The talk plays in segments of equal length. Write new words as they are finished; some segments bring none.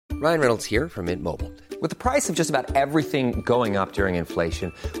Ryan Reynolds here from Mint Mobile. With the price of just about everything going up during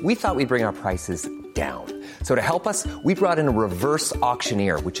inflation, we thought we'd bring our prices down. So to help us, we brought in a reverse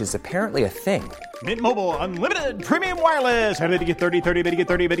auctioneer, which is apparently a thing. Mint Mobile Unlimited Premium Wireless. How to get 30, 30, bit to get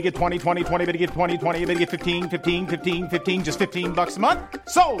 30, bit to get 20, 20, 20, bit to get 20, 20, bit to get 15, 15, 15, 15, just $15 a month?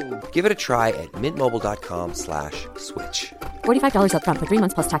 Sold! Give it a try at mintmobile.com/switch. $45 up front for 3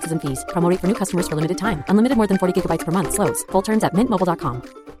 months plus taxes and fees. Promo rate for new customers for limited time. Unlimited more than 40 gigabytes per month. Slows full terms at mintmobile.com.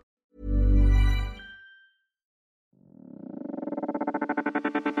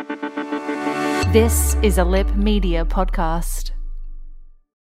 This is a Lip Media podcast.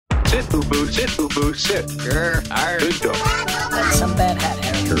 Sit, boo-boo, sit, boo-boo, sit. Good dog. That's some bad hat,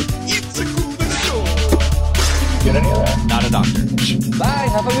 Harry. It's a cool show. Get any of that? Not a doctor. Bye,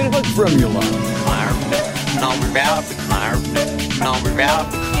 have a beautiful formula.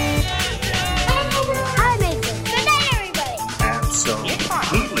 I make it. Good night, everybody. Absolutely.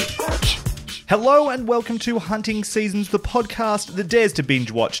 Hello and welcome to Hunting Seasons, the podcast that dares to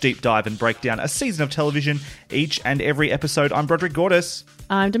binge watch, deep dive and break down a season of television each and every episode. I'm Broderick Gordis.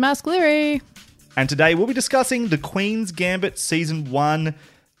 I'm Damask Leary. And today we'll be discussing The Queen's Gambit Season 1,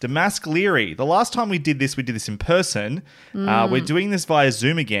 Damask Leary. The last time we did this in person. We're doing this via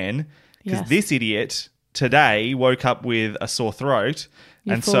Zoom again because this idiot today woke up with a sore throat.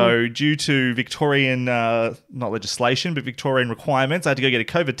 So due to Victorian, not legislation, but Victorian requirements, I had to go get a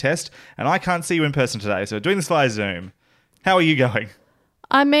COVID test, and I can't see you in person today. So we're doing this via Zoom. How are you going?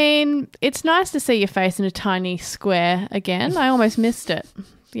 I mean, it's nice to see your face in a tiny square again. I almost missed it.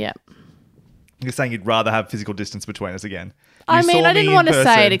 Yeah. You're saying you'd rather have physical distance between us again. I You saw didn't me want in to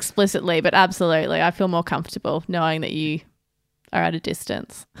say it person. explicitly, but absolutely. I feel more comfortable knowing that you are at a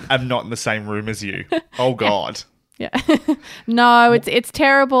distance. I'm not in the same room as you. Oh, God. Yeah. No, it's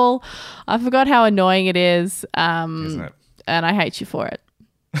terrible. I forgot how annoying it is. Isn't it? And I hate you for it.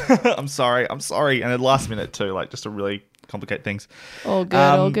 I'm sorry. And at the last minute too, like just to really complicate things. All good,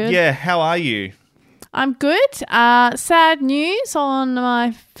 all good. Yeah, how are you? I'm good. Sad news on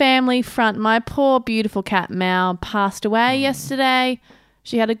my family front. My poor, beautiful cat, Mal, passed away yesterday.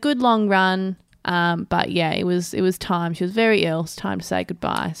 She had a good long run. But yeah, it was time. She was very ill. It's time to say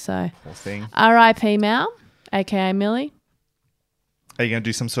goodbye. So Poor thing. R.I.P. Mal, aka Millie. Are you going to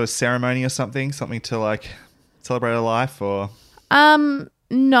do some sort of ceremony or something? Something to like celebrate her life or? No,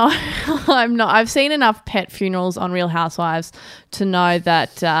 I'm not. I've seen enough pet funerals on Real Housewives to know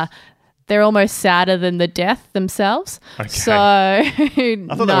that they're almost sadder than the death themselves. Okay. So I thought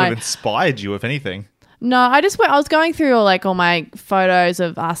that would no. have inspired you, if anything. No, I was going through all my photos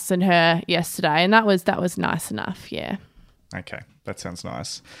of us and her yesterday, and that was nice enough. Yeah. Okay, that sounds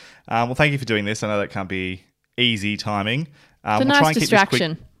nice. Well, thank you for doing this. I know that can't be easy timing. It's a nice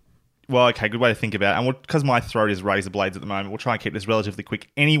distraction. Well, okay, good way to think about it. And because my throat is razor blades at the moment, we'll try and keep this relatively quick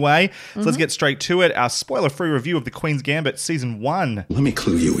anyway. So let's get straight to it. Our spoiler-free review of The Queen's Gambit Season 1. Let me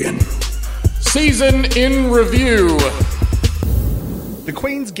clue you in. Season in review. The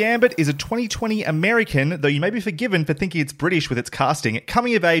Queen's Gambit is a 2020 American, though you may be forgiven for thinking it's British with its casting,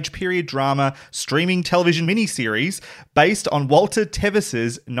 coming-of-age period drama streaming television miniseries based on Walter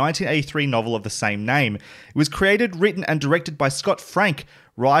Tevis's 1983 novel of the same name. It was created, written and directed by Scott Frank,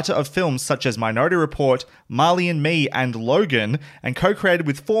 writer of films such as Minority Report, Marley and Me, and Logan, and co-created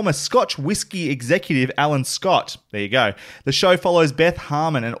with former Scotch whiskey executive Alan Scott. There you go. The show follows Beth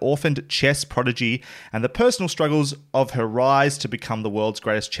Harmon, an orphaned chess prodigy, and the personal struggles of her rise to become the world's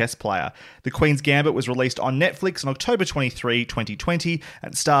greatest chess player. The Queen's Gambit was released on Netflix on October 23, 2020,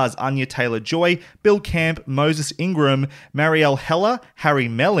 and stars Anya Taylor-Joy, Bill Camp, Moses Ingram, Marielle Heller, Harry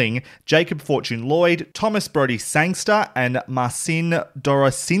Melling, Jacob Fortune-Lloyd, Thomas Brody Sangster, and Marcin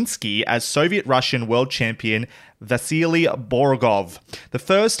Dorosinski as Soviet-Russian world champion Vasily Borogov. The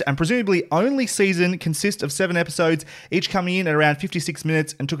first and presumably only season consists of 7 episodes, each coming in at around 56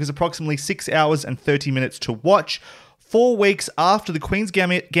 minutes and took us approximately 6 hours and 30 minutes to watch. 4 weeks after The Queen's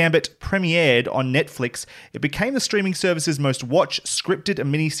Gambit premiered on Netflix, it became the streaming service's most watched scripted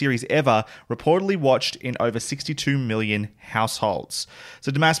miniseries ever, reportedly watched in over 62 million households.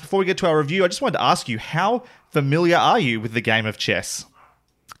 So Damas, before we get to our review, I just wanted to ask you, how familiar are you with the game of chess?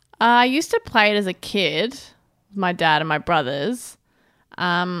 I used to play it as a kid with my dad and my brothers.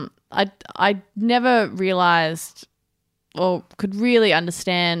 I never realised or could really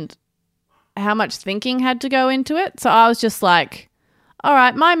understand how much thinking had to go into it. So I was just like, all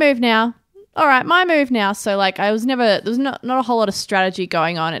right, my move now. All right, my move now. So there was not a whole lot of strategy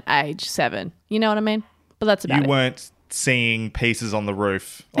going on at age 7. You know what I mean? But that's about it. You weren't seeing pieces on the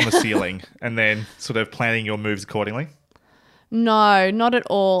roof, on the ceiling, and then sort of planning your moves accordingly? No, not at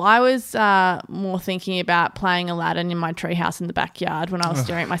all. I was more thinking about playing Aladdin in my treehouse in the backyard when I was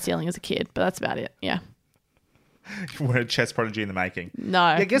staring at my ceiling as a kid, but that's about it. Yeah. You were a chess prodigy in the making. No.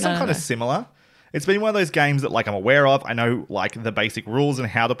 Yeah, I guess no, I'm kind no. of similar. It's been one of those games that like I'm aware of. I know like the basic rules and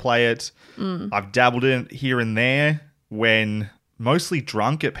how to play it. I've dabbled in it here and there when mostly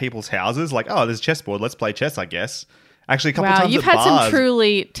drunk at people's houses. Like, oh, there's a chessboard. Let's play chess, I guess. Actually, a couple Wow, times you've at had bars. some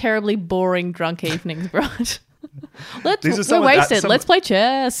truly terribly boring drunk evenings, Brad. These are We're some of wasted. that- Let's play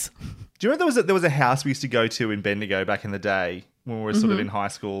chess. Do you remember there was a house we used to go to in Bendigo back in the day when we were sort of in high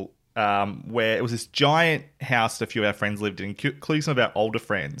school, where it was this giant house that a few of our friends lived in, including some of our older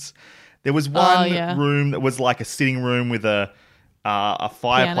friends. There was one room that was like a sitting room with a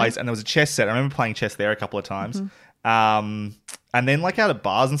fireplace, and there was a chess set. I remember playing chess there a couple of times. And then like out at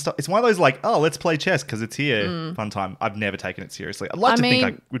bars and stuff, it's one of those like, oh, let's play chess because it's here. Fun time. I've never taken it seriously. I'd like to think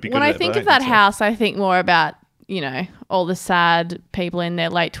I would be good when at I it. think but of don't that think so. house, I think more about, all the sad people in their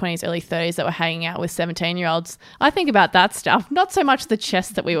late 20s, early 30s that were hanging out with 17-year-olds. I think about that stuff, not so much the chess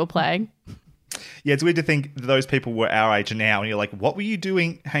that we were playing. Yeah, it's weird to think those people were our age now, and you're like, what were you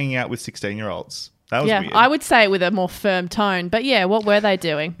doing hanging out with 16-year-olds? That was weird. I would say it with a more firm tone, but yeah, what were they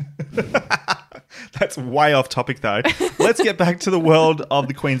doing? That's way off topic, though. Let's get back to the world of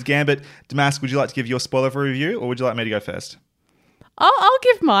the Queen's Gambit. Damask, would you like to give your spoiler for review, or would you like me to go first? I'll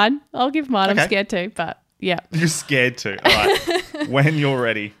give mine. I'm Okay. scared too, but yeah. You're scared to. All right. When you're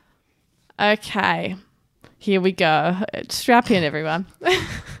ready. Okay, here we go. Strap in, everyone.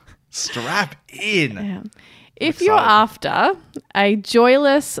 Strap in. Yeah. If you're after a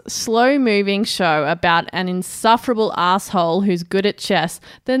joyless, slow-moving show about an insufferable asshole who's good at chess,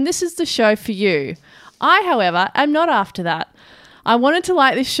 then this is the show for you. I, however, am not after that. I wanted to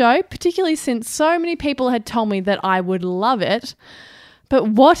like this show, particularly since so many people had told me that I would love it. But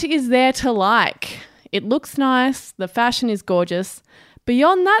what is there to like? It looks nice, the fashion is gorgeous.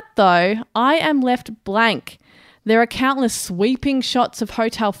 Beyond that, though, I am left blank. There are countless sweeping shots of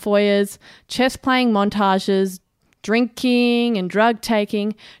hotel foyers, chess-playing montages, drinking and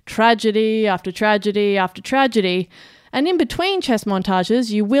drug-taking, tragedy after tragedy after tragedy. And in between chess montages,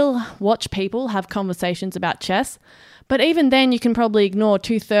 you will watch people have conversations about chess. But even then, you can probably ignore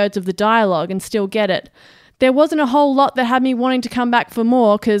 2/3 of the dialogue and still get it. There wasn't a whole lot that had me wanting to come back for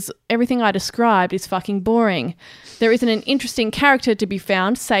more because everything I described is fucking boring. There isn't an interesting character to be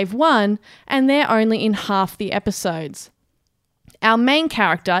found, save one, and they're only in half the episodes. Our main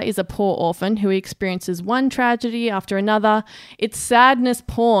character is a poor orphan who experiences one tragedy after another. It's sadness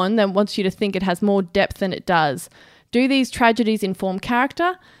porn that wants you to think it has more depth than it does. Do these tragedies inform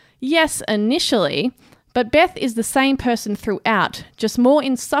character? Yes, initially. But Beth is the same person throughout, just more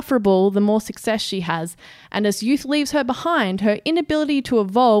insufferable the more success she has, and as youth leaves her behind, her inability to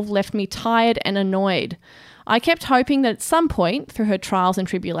evolve left me tired and annoyed. I kept hoping that at some point, through her trials and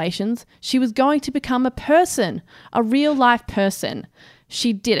tribulations, she was going to become a person, a real-life person.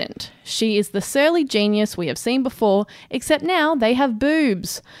 She didn't. She is the surly genius we have seen before, except now they have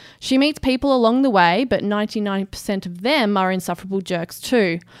boobs. She meets people along the way, but 99% of them are insufferable jerks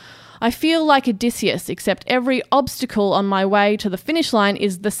too. I feel like Odysseus, except every obstacle on my way to the finish line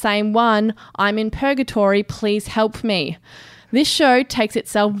is the same one. I'm in purgatory, please help me. This show takes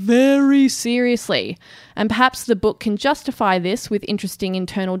itself very seriously, and perhaps the book can justify this with interesting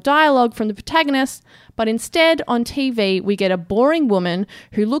internal dialogue from the protagonist, but instead, on TV, we get a boring woman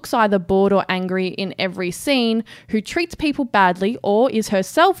who looks either bored or angry in every scene, who treats people badly or is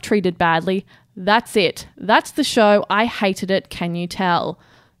herself treated badly. That's it. That's the show. I hated it, can you tell?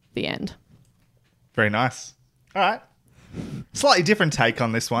 The end. Very nice. All right. Slightly different take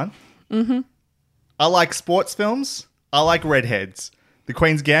on this one. I like sports films. I like redheads. The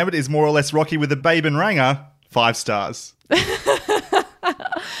Queen's Gambit is more or less Rocky with a babe and ranger. 5 stars.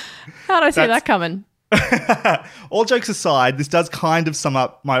 How'd I see that coming? All jokes aside, this does kind of sum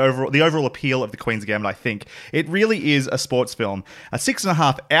up the overall appeal of The Queen's Gambit, I think. It really is a sports film. A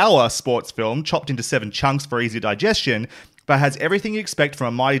 6.5-hour sports film chopped into 7 chunks for easier digestion, but has everything you expect from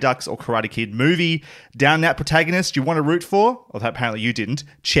a Mighty Ducks or Karate Kid movie. Down and out protagonist you want to root for? Although apparently you didn't.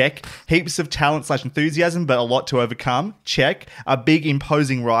 Check. Heaps of talent/enthusiasm, but a lot to overcome. Check. A big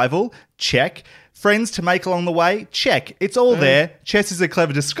imposing rival. Check. Friends to make along the way? Check. It's all there. Chess is a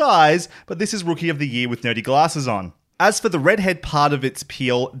clever disguise, but this is Rookie of the Year with nerdy glasses on. As for the redhead part of its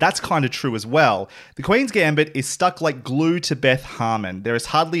appeal, that's kind of true as well. The Queen's Gambit is stuck like glue to Beth Harmon. There is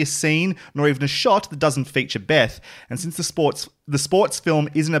hardly a scene, nor even a shot that doesn't feature Beth. And since the the sports film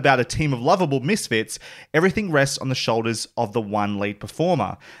isn't about a team of lovable misfits, everything rests on the shoulders of the one lead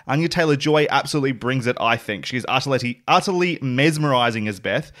performer. Anya Taylor-Joy absolutely brings it, I think. She is utterly mesmerising as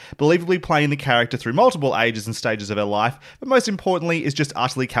Beth, believably playing the character through multiple ages and stages of her life, but most importantly is just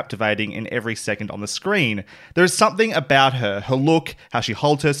utterly captivating in every second on the screen. There is something about her look, how she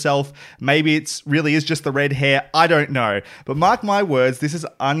holds herself. Maybe it really is just the red hair, I don't know. But mark my words, this is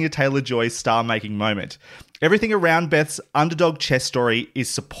Anya Taylor-Joy's star-making moment. Everything around Beth's underdog chess story is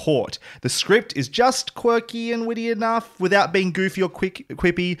support. The script is just quirky and witty enough without being goofy or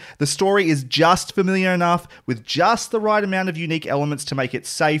quippy. The story is just familiar enough with just the right amount of unique elements to make it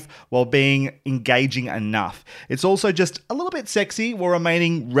safe while being engaging enough. It's also just a little bit sexy while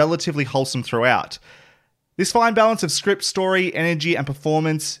remaining relatively wholesome throughout. This fine balance of script, story, energy, and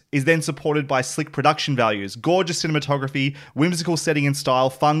performance is then supported by slick production values, gorgeous cinematography, whimsical setting and style,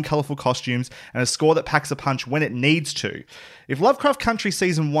 fun, colourful costumes, and a score that packs a punch when it needs to. If Lovecraft Country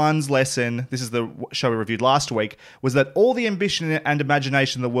Season 1's lesson, this is the show we reviewed last week, was that all the ambition and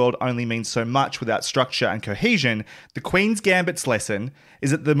imagination in the world only means so much without structure and cohesion, The Queen's Gambit's lesson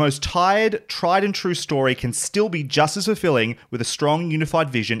is that the most tired, tried and true story can still be just as fulfilling with a strong, unified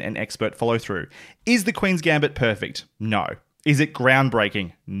vision and expert follow-through. Is The Queen's Gambit perfect? No. Is it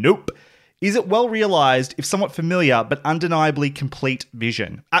groundbreaking? Nope. Is it well realised, if somewhat familiar, but undeniably complete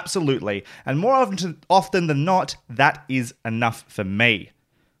vision? Absolutely. And more often than not, that is enough for me.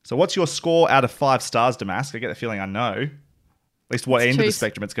 So what's your score out of 5 stars, Damask? I get the feeling I know. At least what end of the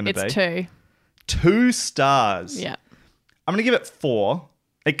spectrum it's going to be. It's 2. 2 stars. Yeah. I'm going to give it 4.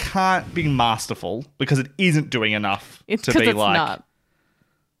 It can't be masterful because it isn't doing enough to be like... Not.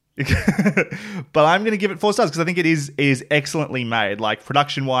 But I'm going to give it 4 stars because I think it is excellently made. Like,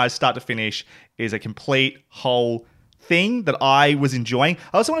 production-wise, start to finish, is a complete whole thing that I was enjoying.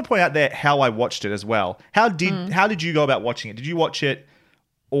 I also want to point out there how I watched it as well. How did you go about watching it? Did you watch it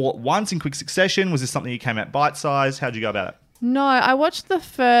all at once in quick succession? Was this something you came out bite-sized? How did you go about it? No, I watched the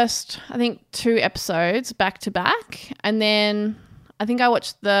first, I think, 2 episodes back to back, and then I think I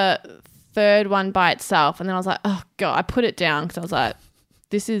watched the third one by itself, and then I was like, oh, God, I put it down because I was like,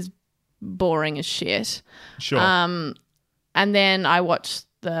 this is boring as shit. Sure. And then I watched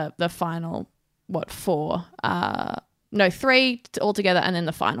the final, 4? 3 altogether, and then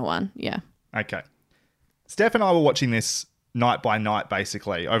the final one. Yeah. Okay. Steph and I were watching this night by night,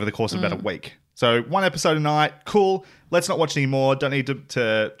 basically, over the course of about a week. So 1 episode a night, cool. Let's not watch anymore. Don't need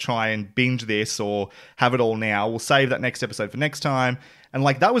to try and binge this or have it all now. We'll save that next episode for next time. And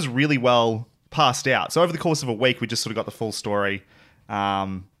like that was really well passed out. So over the course of a week, we just sort of got the full story.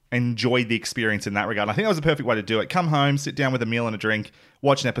 Enjoyed the experience in that regard. I think that was a perfect way to do it. Come home, sit down with a meal and a drink,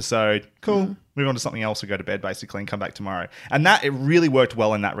 watch an episode. Cool. Move on to something else or go to bed, basically, and come back tomorrow. And it really worked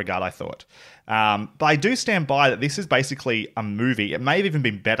well in that regard, I thought. But I do stand by that this is basically a movie. It may have even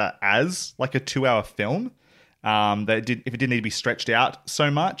been better as like a 2-hour film. If it didn't need to be stretched out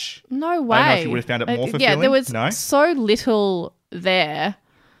so much. No way. I don't know if you would have found it more fulfilling. Yeah, there was No? so little there.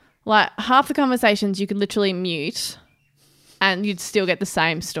 Like half the conversations you could literally mute and you'd still get the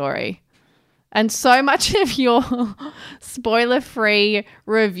same story. And so much of your spoiler-free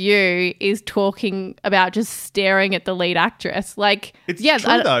review is talking about just staring at the lead actress. Like, It's true,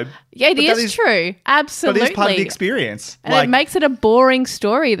 though. Yeah, it But that is true. Absolutely. But it is part of the experience. And it makes it a boring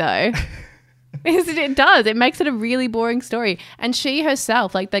story, though. It does. It makes it a really boring story. And she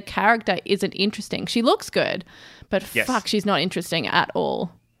herself, like the character, isn't interesting. She looks good, but fuck, she's not interesting at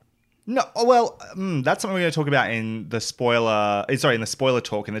all. No, well, that's something we're going to talk about in the spoiler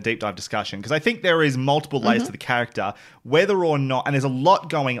talk, in the deep dive discussion, because I think there is multiple layers to the character, whether or not, and there's a lot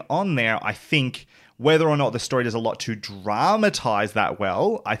going on there, I think, whether or not the story does a lot to dramatize that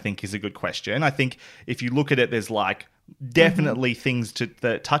well, I think is a good question. I think if you look at it, there's like definitely things that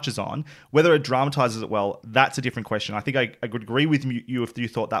it touches on. Whether it dramatizes it well, that's a different question. I think I would agree with you if you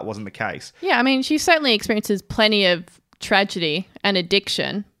thought that wasn't the case. Yeah, I mean, she certainly experiences plenty of tragedy and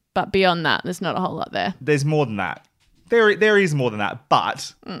addiction, but beyond that, there's not a whole lot there. There's more than that. There is more than that,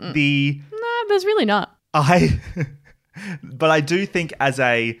 but No, there's really not. But I do think as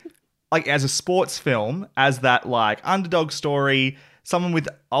a sports film, as that like underdog story, someone with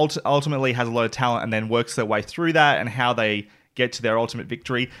ultimately has a lot of talent and then works their way through that and how they get to their ultimate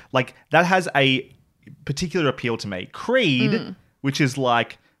victory, like that has a particular appeal to me. Creed, which is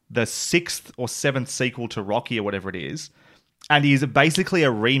like the 6th or 7th sequel to Rocky or whatever it is, and is basically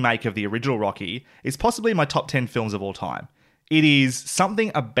a remake of the original Rocky, is possibly my top 10 films of all time. It is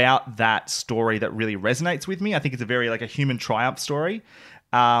something about that story that really resonates with me. I think it's a very like a human triumph story.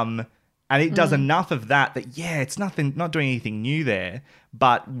 And And it does enough of that, it's nothing, not doing anything new there,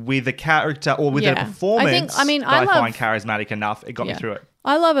 but with a character or with a performance I find charismatic enough, it got me through it.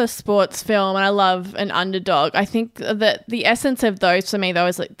 I love a sports film and I love an underdog. I think that the essence of those for me, though,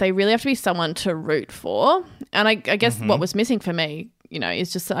 is like they really have to be someone to root for. And I guess what was missing for me,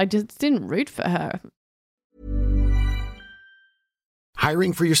 is just I just didn't root for her.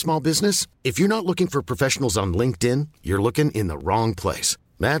 Hiring for your small business? If you're not looking for professionals on LinkedIn, you're looking in the wrong place.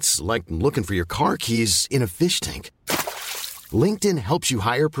 That's like looking for your car keys in a fish tank. LinkedIn helps you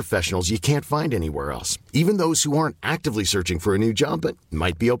hire professionals you can't find anywhere else, even those who aren't actively searching for a new job but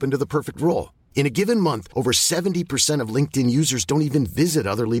might be open to the perfect role. In a given month, over 70% of LinkedIn users don't even visit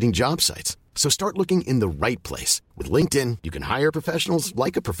other leading job sites. So start looking in the right place. With LinkedIn, you can hire professionals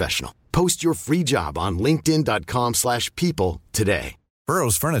like a professional. Post your free job on linkedin.com/people today.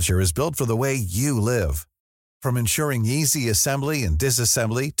 Burrow's furniture is built for the way you live. From ensuring easy assembly and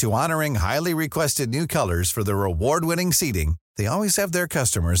disassembly to honoring highly requested new colors for their award-winning seating, they always have their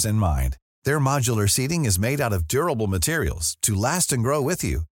customers in mind. Their modular seating is made out of durable materials to last and grow with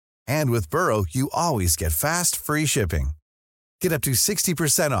you. And with Burrow, you always get fast, free shipping. Get up to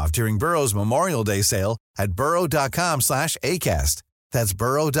 60% off during Burrow's Memorial Day sale at burrow.com/ACAST. That's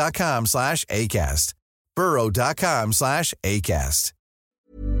burrow.com/ACAST. burrow.com/ACAST.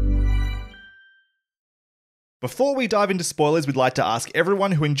 Before we dive into spoilers, we'd like to ask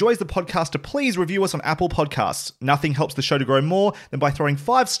everyone who enjoys the podcast to please review us on Apple Podcasts. Nothing helps the show to grow more than by throwing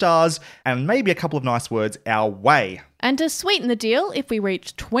 5 stars and maybe a couple of nice words our way. And to sweeten the deal, if we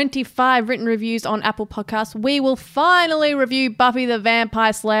reach 25 written reviews on Apple Podcasts, we will finally review Buffy the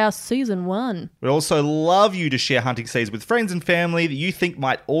Vampire Slayer Season 1. We'd also love you to share Hunting Seas with friends and family that you think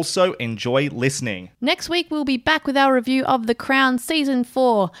might also enjoy listening. Next week, we'll be back with our review of The Crown Season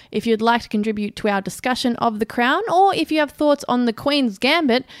 4. If you'd like to contribute to our discussion of The Crown, or if you have thoughts on The Queen's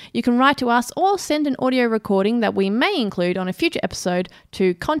Gambit, you can write to us or send an audio recording that we may include on a future episode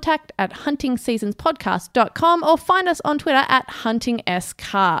to contact@huntingseasonspodcast.com or find us on Twitter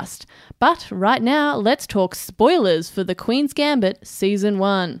 @HuntingScast. But right now, let's talk spoilers for The Queen's Gambit Season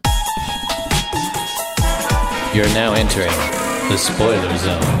 1. You're now entering the spoiler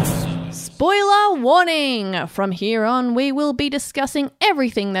zone. Spoiler warning! From here on, we will be discussing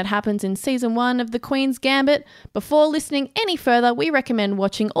everything that happens in Season 1 of The Queen's Gambit. Before listening any further, we recommend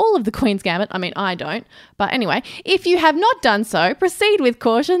watching all of The Queen's Gambit. I mean, I don't. But anyway, if you have not done so, proceed with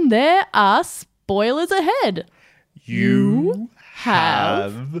caution. There are spoilers ahead. You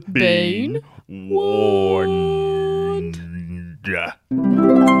have been warned.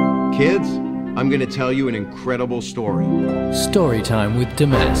 Kids, I'm going to tell you an incredible story. Story time with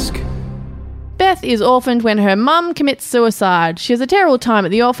Damask. Beth is orphaned when her mum commits suicide. She has a terrible time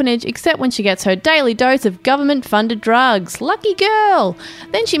at the orphanage, except when she gets her daily dose of government-funded drugs. Lucky girl!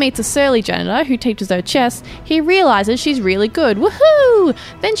 Then she meets a surly janitor who teaches her chess. He realises she's really good. Woohoo!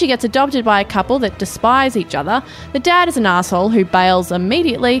 Then she gets adopted by a couple that despise each other. The dad is an asshole who bails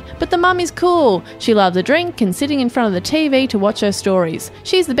immediately, but the mum is cool. She loves a drink and sitting in front of the TV to watch her stories.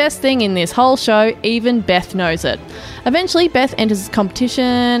 She's the best thing in this whole show, even Beth knows it. Eventually, Beth enters a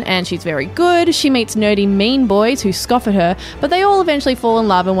competition and she's very good. She meets nerdy mean boys who scoff at her, but they all eventually fall in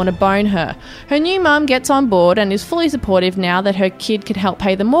love and want to bone her. Her new mum gets on board and is fully supportive now that her kid can help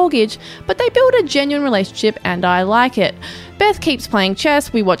pay the mortgage, but they build a genuine relationship and I like it. Beth keeps playing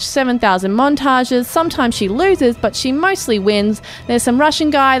chess, we watch 7,000 montages, sometimes she loses, but she mostly wins. There's some Russian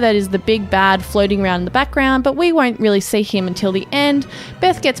guy that is the big bad floating around in the background, but we won't really see him until the end.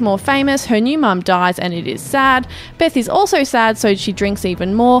 Beth gets more famous, her new mum dies and it is sad. Beth is also sad, so she drinks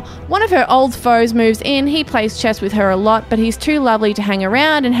even more. One of her old foes moves in, he plays chess with her a lot, but he's too lovely to hang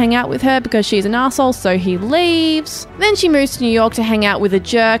around and hang out with her because she's an arsehole, so he leaves. Then she moves to New York to hang out with a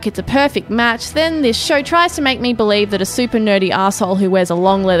jerk, it's a perfect match. Then this show tries to make me believe that a super nerdy arsehole who wears a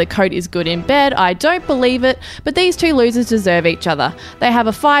long leather coat is good in bed. I don't believe it, but these two losers deserve each other. They have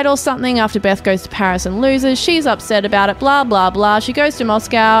a fight or something after Beth goes to Paris and loses. She's upset about it, blah blah blah. She goes to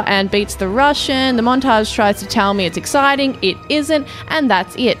Moscow and beats the Russian. The montage tries to tell me it's exciting. It isn't, and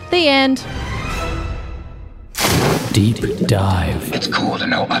that's it. The end. Deep dive. It's cool to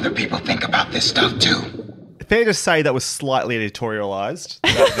know other people think about this stuff too. Fair to say that was slightly editorialized,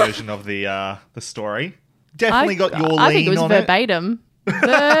 that version of the story. Definitely got your lean on it. I think it was verbatim.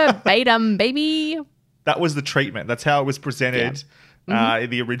 Verbatim, baby. That was the treatment. That's how it was presented in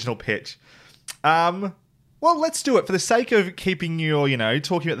the original pitch. Well, let's do it. For the sake of keeping your,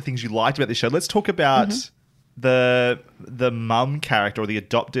 talking about the things you liked about the show, let's talk about the mum character or the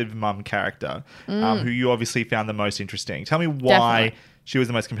adoptive mum character who you obviously found the most interesting. Tell me why she was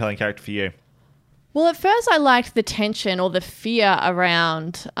the most compelling character for you. Well, at first I liked the tension or the fear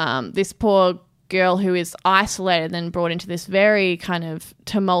around this poor girl who is isolated and then brought into this very kind of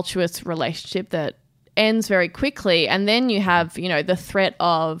tumultuous relationship that ends very quickly. And then you have, the threat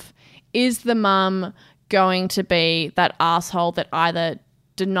of, is the mum going to be that asshole that either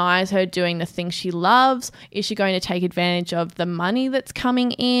denies her doing the thing she loves? Is she going to take advantage of the money that's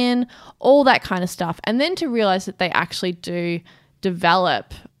coming in? All that kind of stuff. And then to realize that they actually do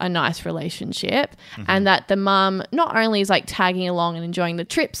develop a nice relationship and that the mum not only is like tagging along and enjoying the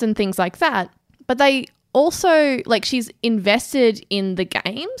trips and things like that, but they also, like, she's invested in the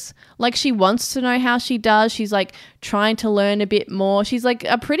games. Like, she wants to know how she does. She's like trying to learn a bit more. She's like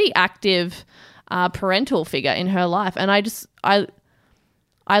a pretty active parental figure in her life. And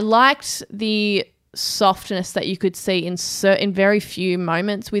I liked the softness that you could see in very few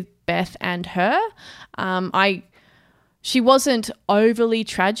moments with Beth and her. She wasn't overly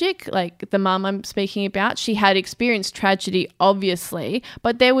tragic, like the mum I'm speaking about. She had experienced tragedy, obviously,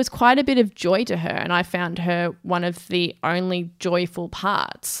 but there was quite a bit of joy to her, and I found her one of the only joyful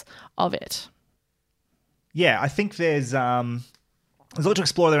parts of it. Yeah, I think there's a lot to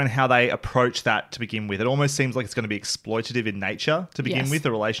explore there and how they approach that to begin with. It almost seems like it's going to be exploitative in nature to begin with,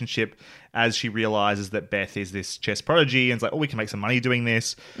 the relationship, as she realizes that Beth is this chess prodigy and it's like, oh, we can make some money doing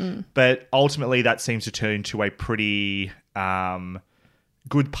this. But ultimately that seems to turn into a pretty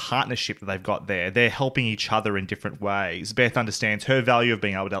good partnership that they've got there. They're helping each other in different ways. Beth understands her value of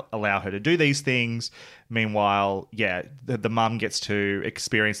being able to allow her to do these things. Meanwhile, the mum gets to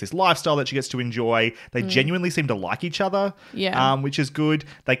experience this lifestyle that she gets to enjoy. They genuinely seem to like each other, which is good.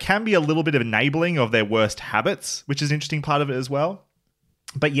 They can be a little bit of enabling of their worst habits, which is an interesting part of it as well.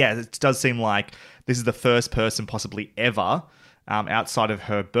 But yeah, it does seem like this is the first person possibly ever outside of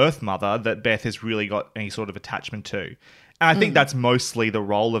her birth mother that Beth has really got any sort of attachment to. And I think that's mostly the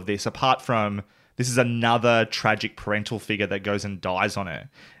role of this, apart from this is another tragic parental figure that goes and dies on her.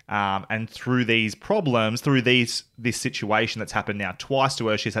 And through these problems, through this situation that's happened now twice to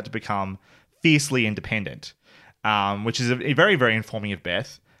her, she's had to become fiercely independent, which is a very, very informing of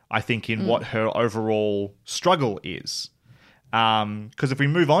Beth, I think, in what her overall struggle is. Because if we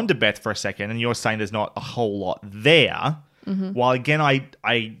move on to Beth for a second, and you're saying there's not a whole lot there, while again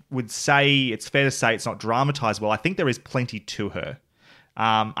I would say it's fair to say it's not dramatized well, I think there is plenty to her.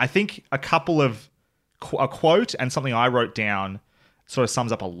 I think a quote and something I wrote down sort of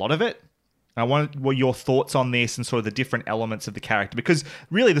sums up a lot of it. I want your thoughts on this and sort of the different elements of the character, because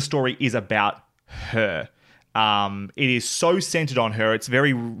really the story is about her. It is so centered on her. It's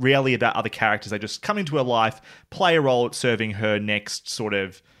very rarely about other characters. They just come into her life, play a role at serving her next sort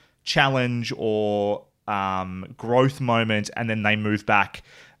of challenge or growth moment, and then they move back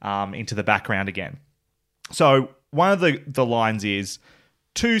into the background again. So one of the lines is,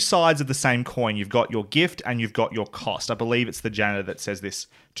 two sides of the same coin. You've got your gift and you've got your cost. I believe it's the janitor that says this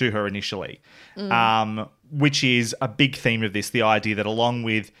to her initially, which is a big theme of this, the idea that along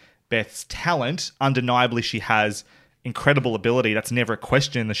with Beth's talent, undeniably she has incredible ability. That's never a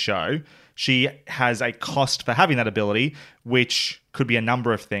question in the show. She has a cost for having that ability, which could be a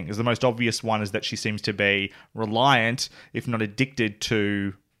number of things. The most obvious one is that she seems to be reliant, if not addicted,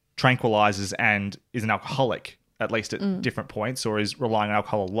 to tranquilizers and is an alcoholic, at least at different points, or is relying on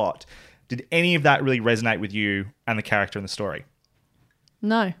alcohol a lot. Did any of that really resonate with you and the character in the story?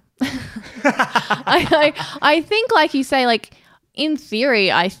 No. I think, like you say, like, in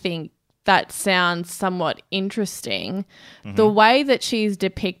theory, I think that sounds somewhat interesting. The way that she's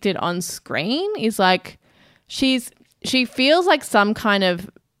depicted on screen is like she feels like some kind of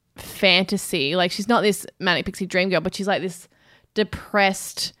fantasy. Like, she's not this manic pixie dream girl, but she's like this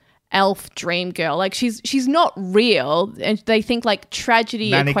depressed elf dream girl. Like, she's not real, and they think like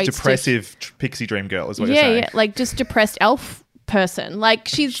tragedy manic equates depressive to, pixie dream girl is what you're saying. Yeah, like just depressed elf person. Like,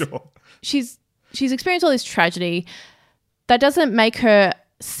 she's experienced all this tragedy. That doesn't make her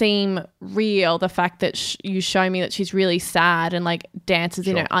seem real. The fact that you show me that she's really sad and like dances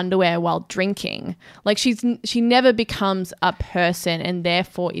in her underwear while drinking, like she never becomes a person and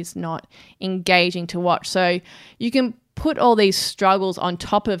therefore is not engaging to watch. So you can put all these struggles on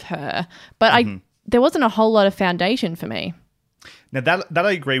top of her, but there wasn't a whole lot of foundation for me. Now that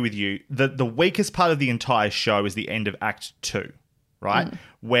I agree with you. The weakest part of the entire show is the end of Act 2, right?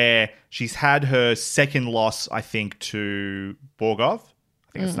 Where she's had her second loss, I think, to Borgov.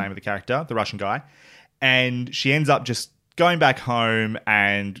 I think that's the name of the character, the Russian guy. And she ends up just going back home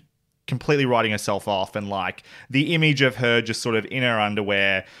and completely writing herself off. And like the image of her just sort of in her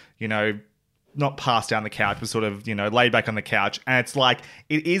underwear, you know, not passed down the couch, but sort of, you know, laid back on the couch. And it's like,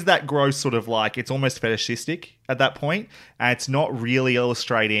 it is that gross sort of like, it's almost fetishistic at that point. And it's not really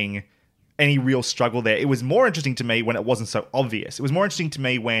illustrating any real struggle there. It was more interesting to me when it wasn't so obvious. It was more interesting to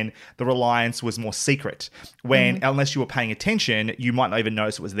me when the reliance was more secret. When, unless you were paying attention, you might not even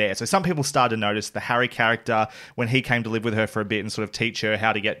notice it was there. So some people started to notice the Harry character when he came to live with her for a bit and sort of teach her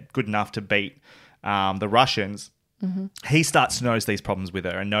how to get good enough to beat the Russians. He starts to notice these problems with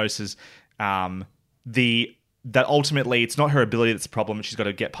her and notices that ultimately it's not her ability that's the problem. She's got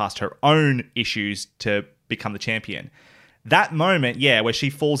to get past her own issues to become the champion. That moment, where she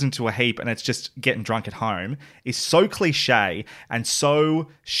falls into a heap and it's just getting drunk at home, is so cliche and so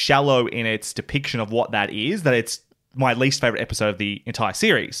shallow in its depiction of what that is that it's my least favorite episode of the entire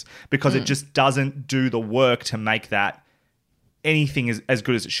series, because it just doesn't do the work to make that anything as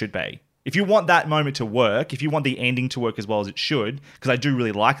good as it should be. If you want that moment to work, if you want the ending to work as well as it should, because I do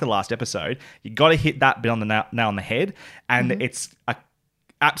really like the last episode, you got to hit that bit on the nail on the head, and it's a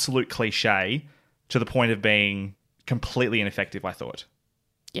absolute cliche to the point of being completely ineffective, I thought.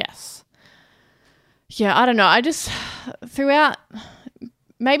 Yes. Yeah, I don't know. I just, throughout,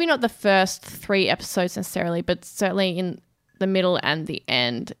 maybe not the first 3 episodes necessarily, but certainly in the middle and the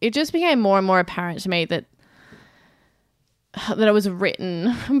end, it just became more and more apparent to me that it was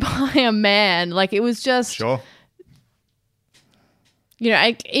written by a man. Like, it was just... Sure. You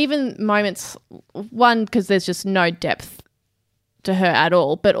know, even moments... One, because there's just no depth to her at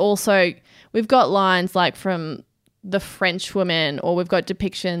all, but also we've got lines like from the French woman, or we've got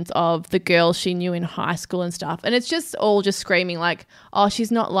depictions of the girls she knew in high school and stuff, and it's just all just screaming like, oh,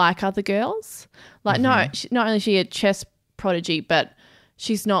 she's not like other girls. Like, no, not only is she a chess prodigy, but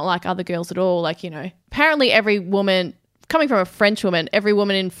she's not like other girls at all. Like, you know, apparently every woman... Coming from a French woman, every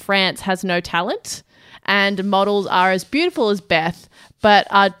woman in France has no talent, and models are as beautiful as Beth, but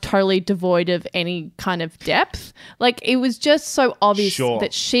are totally devoid of any kind of depth. Like, it was just so obvious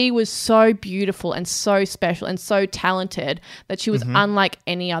that she was so beautiful and so special and so talented that she was unlike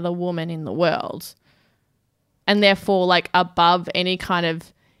any other woman in the world, and therefore, like, above any kind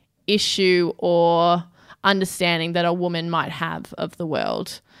of issue or understanding that a woman might have of the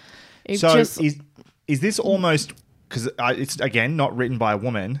world. Is this almost... Because it's, again, not written by a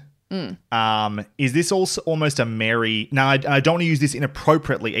woman. Is this also almost a Mary... Now, I don't want to use this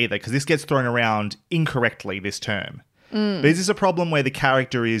inappropriately either, because this gets thrown around incorrectly, this term. But is this a problem where the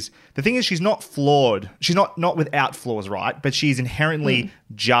character is... The thing is, she's not flawed. She's not without flaws, right? But she's inherently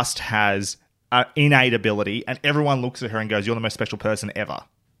just has innate ability, and everyone looks at her and goes, you're the most special person ever,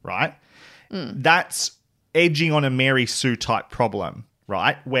 right? That's edging on a Mary Sue type problem,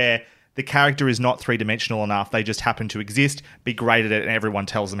 right? Where... the character is not three-dimensional enough. They just happen to exist, be great at it, and everyone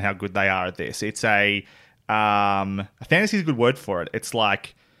tells them how good they are at this. It's a fantasy is a good word for it. It's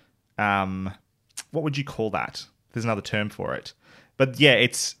like, what would you call that? There's another term for it. But yeah,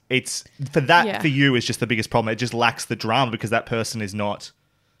 it's for that for you is just the biggest problem. It just lacks the drama because that person is not.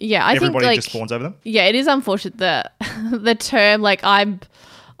 Yeah, I everybody think like, just fawns over them. Yeah, it is unfortunate the term. Like, I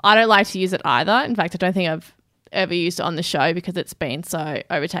don't like to use it either. In fact, I don't think I've ever used it on the show because it's been so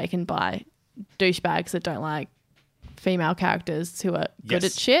overtaken by douchebags that don't like female characters who are good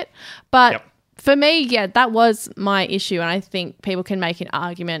at shit. But for me, that was my issue, and I think people can make an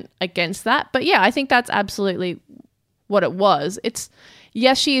argument against that. But yeah, I think that's absolutely what it was. It's,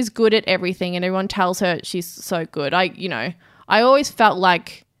 yes, she is good at everything, and everyone tells her she's so good. I always felt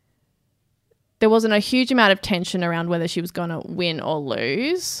like there wasn't a huge amount of tension around whether she was going to win or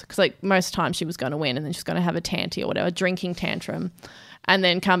lose, because like most times she was going to win and then she's going to have a tanty or whatever, drinking tantrum, and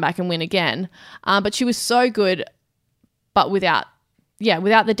then come back and win again. But she was so good, but without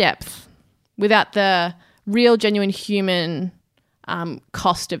the depth, without the real, genuine human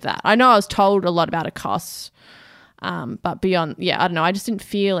cost of that. I know I was told a lot about a cost, but beyond, I don't know, I just didn't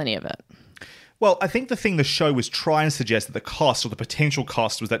feel any of it. Well, I think the thing the show was trying to suggest that the cost or the potential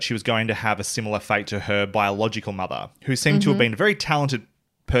cost was that she was going to have a similar fate to her biological mother, who seemed to have been a very talented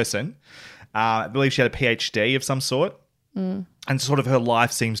person. I believe she had a PhD of some sort. And sort of her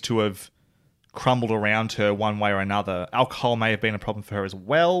life seems to have crumbled around her one way or another. Alcohol may have been a problem for her as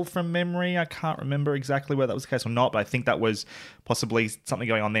well from memory. I can't remember exactly whether that was the case or not, but I think that was possibly something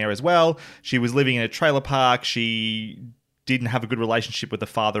going on there as well. She was living in a trailer park. She didn't have a good relationship with the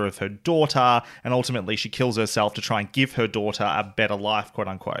father of her daughter, and ultimately she kills herself to try and give her daughter a better life, quote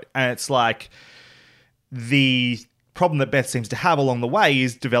unquote. And it's like the problem that Beth seems to have along the way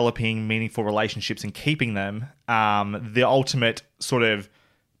is developing meaningful relationships and keeping them. The ultimate sort of,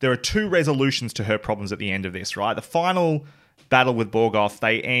 there are 2 resolutions to her problems at the end of this, right? The final battle with Borgoff,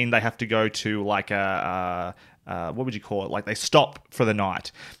 they have to go to like a what would you call it? Like they stop for the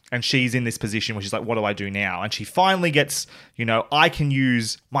night, and she's in this position where she's like, what do I do now? And she finally gets, I can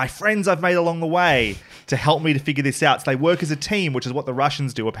use my friends I've made along the way to help me to figure this out. So they work as a team, which is what the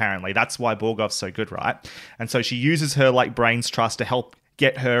Russians do apparently. That's why Borgov's so good, right? And so she uses her like brain's trust to help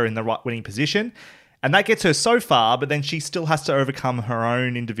get her in the right winning position. And that gets her so far, but then she still has to overcome her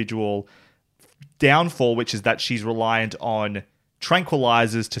own individual downfall, which is that she's reliant on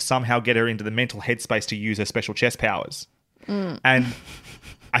tranquilizers to somehow get her into the mental headspace to use her special chess powers. And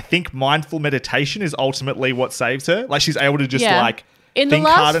I think mindful meditation is ultimately what saves her. Like she's able to just in think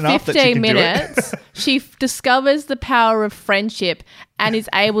the hard last enough that she 15 can minutes, she discovers the power of friendship and is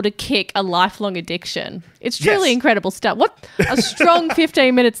able to kick a lifelong addiction. It's truly incredible stuff. What a strong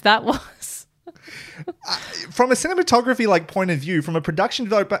 15 minutes that was. From a cinematography point of view, from a production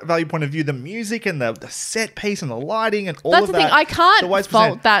value point of view, the music and the set piece and the lighting and all That's of that. the thing. I can't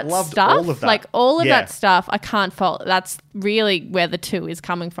fault that stuff. All of that. Like all of that stuff, I can't fault. That's really where the 2 is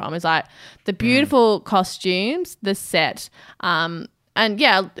coming from. Is like the beautiful costumes, the set, and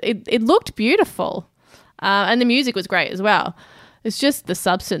it looked beautiful, and the music was great as well. It's just the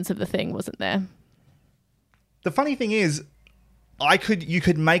substance of the thing wasn't there. The funny thing is, you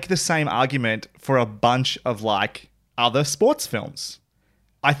could make the same argument for a bunch of like other sports films.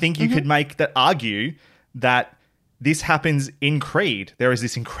 I think you could argue that this happens in Creed. There is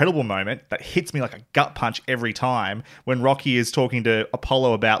this incredible moment that hits me like a gut punch every time when Rocky is talking to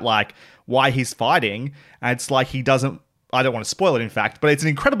Apollo about like why he's fighting, and it's like he doesn't. I don't want to spoil it, in fact, but it's an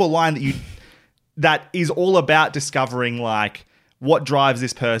incredible line that is all about discovering like what drives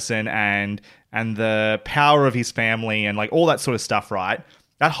this person and the power of his family and like all that sort of stuff, right?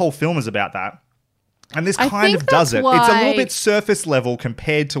 That whole film is about that. And this kind of does it. It's a little bit surface level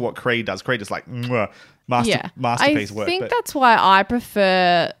compared to what Creed does. Creed is like masterpiece work. I think that's why I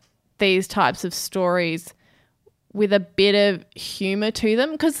prefer these types of stories with a bit of humor to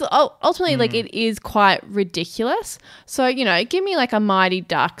them, because ultimately like it is quite ridiculous. So, give me like a Mighty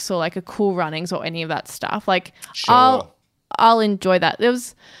Ducks or like a Cool Runnings or any of that stuff. Like sure. I'll enjoy that.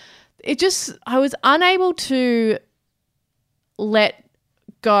 I was unable to let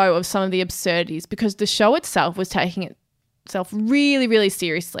go of some of the absurdities because the show itself was taking itself really, really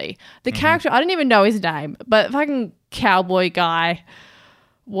seriously. The character, I don't even know his name, but fucking cowboy guy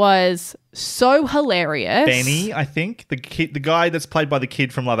was so hilarious. Benny, I think. The guy that's played by the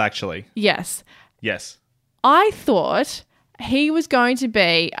kid from Love Actually. Yes. Yes. I thought he was going to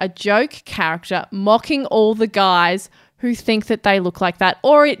be a joke character mocking all the guys who think that they look like that,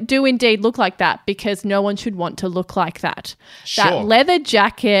 or do indeed look like that, because no one should want to look like that. Sure. That leather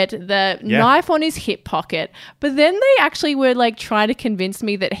jacket, the knife on his hip pocket. But then they actually were like trying to convince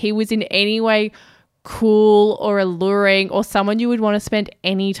me that he was in any way cool or alluring or someone you would want to spend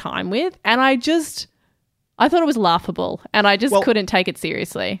any time with. And I thought it was laughable, and I just couldn't take it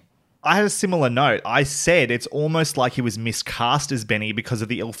seriously. I had a similar note. I said it's almost like he was miscast as Benny because of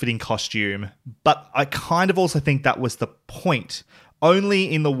the ill-fitting costume, but I kind of also think that was the point.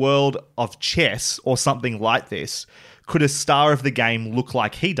 Only in the world of chess or something like this could a star of the game look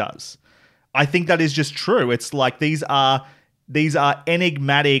like he does. I think that is just true. It's like these are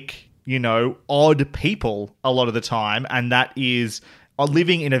enigmatic, odd people a lot of the time, and that is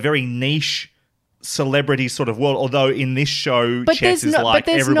living in a very niche celebrity sort of world, although in this show chess is like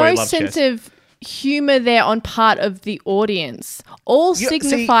everybody loves chess. But there's no sense of humor there on part of the audience. All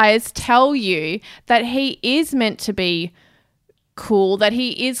signifiers tell you that he is meant to be cool, that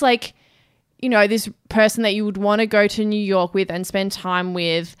he is like, this person that you would want to go to New York with and spend time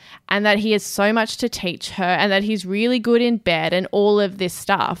with, and that he has so much to teach her, and that he's really good in bed and all of this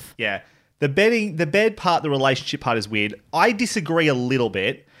stuff. Yeah. The bed part, the relationship part is weird. I disagree a little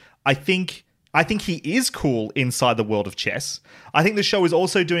bit. I think he is cool inside the world of chess. I think the show is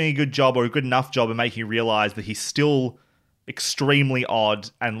also doing a good job, or a good enough job, of making you realize that he's still extremely odd,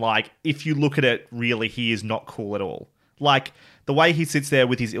 and like if you look at it, really, he is not cool at all. Like the way he sits there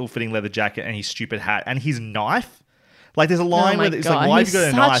with his ill-fitting leather jacket and his stupid hat and his knife. Like there's a line where it's like, why have you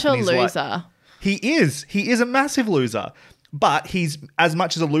got a knife? He's such a loser. He is a massive loser. But he's as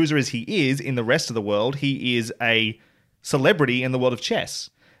much as a loser as he is in the rest of the world, he is a celebrity in the world of chess.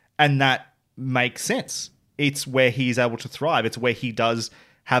 And that makes sense. It's where he's able to thrive. It's where he does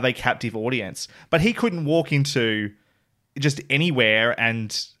have a captive audience. But he couldn't walk into just anywhere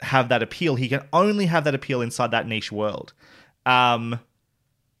and have that appeal. He can only have that appeal inside that niche world. I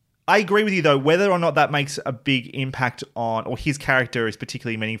I agree with you, though, whether or not that makes a big impact on, or his character is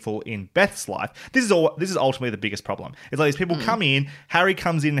particularly meaningful in Beth's life. This is ultimately the biggest problem. It's like these people come in, Harry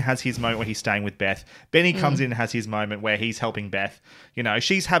comes in and has his moment where he's staying with Beth. Benny comes in and has his moment where he's helping Beth. You know,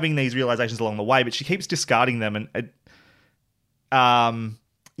 she's having these realizations along the way, but she keeps discarding them, and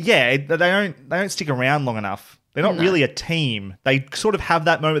they don't stick around long enough. They're not really a team. They sort of have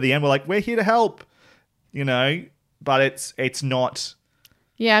that moment at the end where like, we're here to help, you know, but it's not.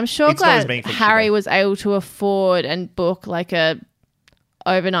 Yeah, I'm sure glad Harry was able to afford and book like a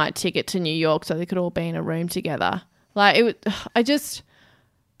overnight ticket to New York so they could all be in a room together. Like if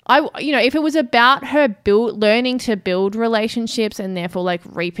it was about her learning to build relationships and therefore like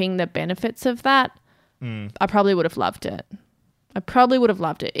reaping the benefits of that, I probably would have loved it.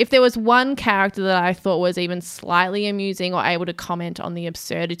 If there was one character that I thought was even slightly amusing or able to comment on the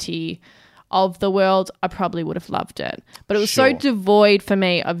absurdity of the world, I probably would have loved it. But it was so devoid for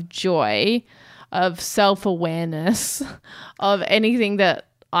me of joy, of self-awareness, of anything that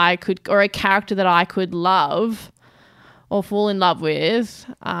I could, or a character that I could love or fall in love with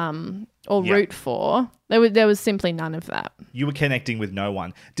or root for. There was simply none of that. You were connecting with no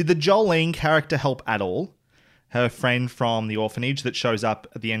one. Did the Jolene character help at all? Her friend from the orphanage that shows up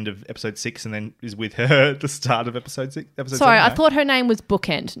at the end of episode 6 and then is with her at the start of episode 6. Sorry, I thought her name was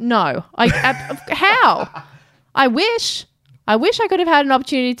Bookend. No. How? I wish I could have had an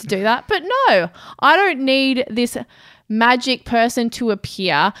opportunity to do that, but no. I don't need this magic person to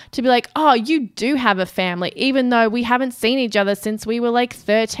appear to be like, oh, you do have a family, even though we haven't seen each other since we were like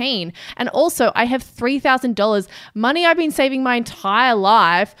 13. And also, I have $3,000, money I've been saving my entire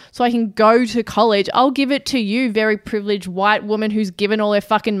life so I can go to college. I'll give it to you, very privileged white woman who's given all her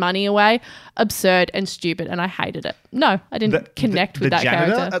fucking money away. Absurd and stupid, and I hated it. No, I didn't connect with that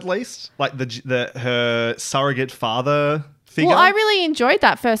janitor, character. at least? Like her surrogate father figure? Well, I really enjoyed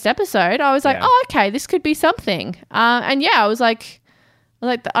that first episode. I was like, oh, okay, this could be something. And yeah, I was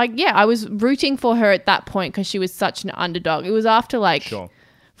I was rooting for her at that point because she was such an underdog. It was after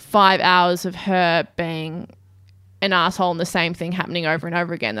 5 hours of her being an asshole and the same thing happening over and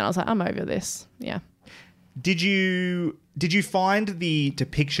over again. Then I was like, I'm over this. Yeah. Did you find the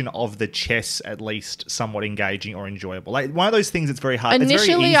depiction of the chess at least somewhat engaging or enjoyable? Like one of those things that's very hard.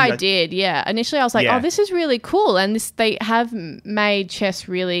 Initially, I did. Yeah. Initially, I was like, oh, this is really cool, and they have made chess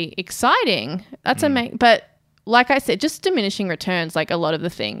really exciting. That's amazing. But like I said, just diminishing returns, like a lot of the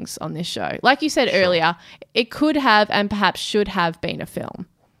things on this show. Like you said earlier, it could have and perhaps should have been a film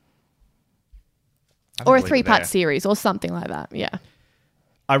or a 3-part series or something like that. Yeah.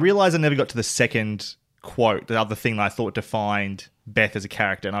 I realized I never got to the second quote, the other thing that I thought defined Beth as a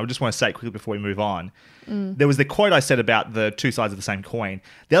character, and I just want to say it quickly before we move on. There was the quote I said about the two sides of the same coin.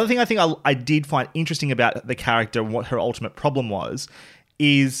 The other thing I think I did find interesting about the character and what her ultimate problem was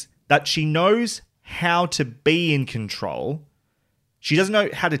is that she knows how to be in control. She doesn't know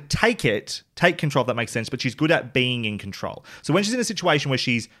how to take control, if that makes sense, but she's good at being in control. So when she's in a situation where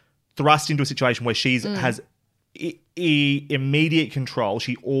she's thrust into a situation where she's has immediate control,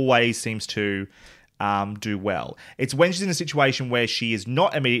 she always seems to do well. It's when she's in a situation where she is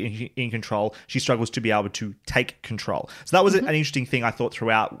not immediately in control, she struggles to be able to take control. So that was an interesting thing I thought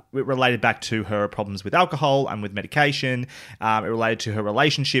throughout. It related back to her problems with alcohol and with medication. It related to her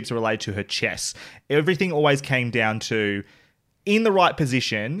relationships. It related to her chess. Everything always came down to, in the right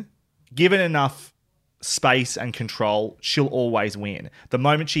position, given enough space and control, she'll always win. The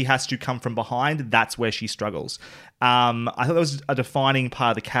moment she has to come from behind, that's where she struggles. I thought that was a defining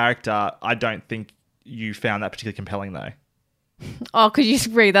part of the character. I don't think you found that particularly compelling, though. Oh, could you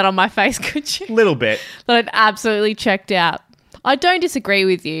read that on my face, could you? A little bit. That I'd absolutely checked out. I don't disagree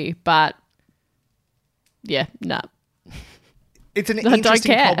with you, but yeah, no. It's an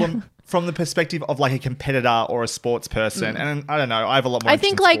interesting problem from the perspective of like a competitor or a sports person. And I don't know, I have a lot more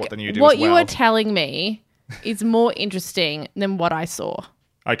interest in sport than you do what as well. You were telling me is more interesting than what I saw.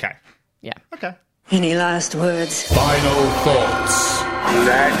 Okay. Yeah. Okay. Any last words? Final thoughts.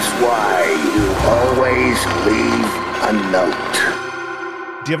 That's why you always leave a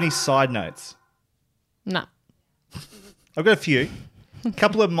note. Do you have any side notes? No. I've got a few. A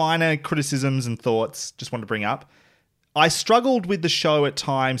couple of minor criticisms and thoughts just wanted to bring up. I struggled with the show at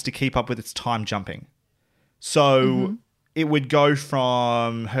times to keep up with its time jumping. So it would go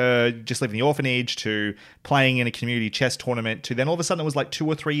from her just leaving the orphanage to playing in a community chess tournament to then all of a sudden it was like 2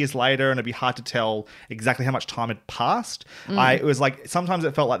 or 3 years later and it'd be hard to tell exactly how much time had passed. It was like sometimes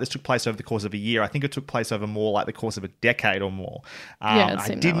it felt like this took place over the course of a year. I think it took place over more like the course of a decade or more. I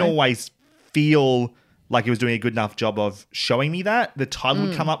didn't always feel like it was doing a good enough job of showing me that. The title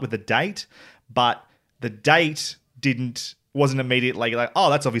would come up with the date, but the date didn't wasn't immediately like, oh,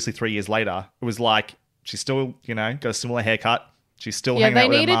 that's obviously 3 years later. It was like, she's still, got a similar haircut. She's still hanging out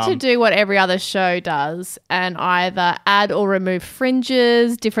with her mum. They needed to do what every other show does and either add or remove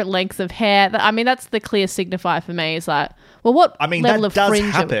fringes, different lengths of hair. I mean, that's the clear signifier for me is like, well, what level of fringe? That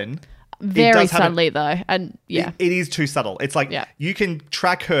does happen. Very subtly, though. And yeah. It is too subtle. It's like you can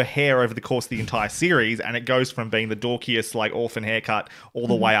track her hair over the course of the entire series and it goes from being the dorkiest, like, orphan haircut all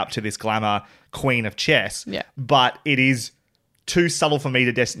the way up to this glamour queen of chess. Yeah. But it is too subtle for me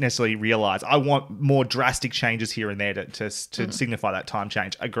to necessarily realize. I want more drastic changes here and there to signify that time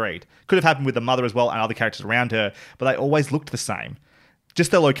change. Agreed. Could have happened with the mother as well and other characters around her, but they always looked the same. Just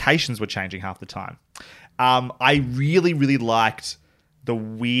their locations were changing half the time. I really, really liked the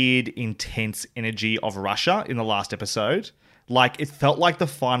weird, intense energy of Russia in the last episode. Like, it felt like the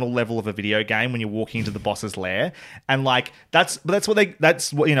final level of a video game when you're walking into the boss's lair. And, like, that's what,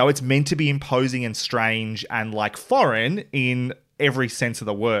 it's meant to be imposing and strange and, like, foreign in every sense of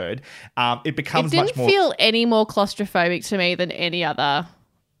the word. It becomes much more... It didn't feel any more claustrophobic to me than any other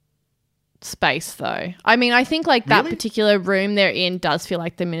space, though. I mean, I think, like, that particular room they're in does feel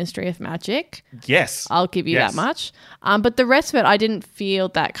like the Ministry of Magic. Yes. I'll give you that much. But the rest of it, I didn't feel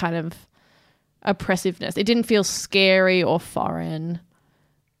that kind of oppressiveness. It didn't feel scary or foreign.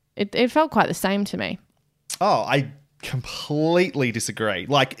 It felt quite the same to me. Oh, I completely disagree.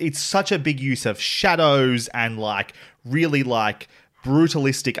 Like, it's such a big use of shadows and, like, really, like,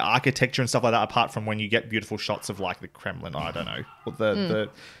 brutalistic architecture and stuff like that, apart from when you get beautiful shots of, like, the Kremlin, I don't know, the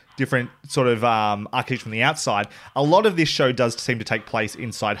different sort of architecture from the outside. A lot of this show does seem to take place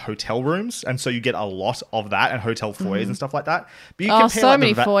inside hotel rooms, and so you get a lot of that and hotel foyers and stuff like that. But you compare, so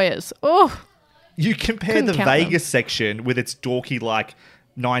many foyers. Oh, you compare the Vegas section with its dorky, like,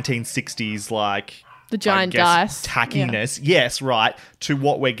 1960s, like, the giant dice tackiness, yes, right, to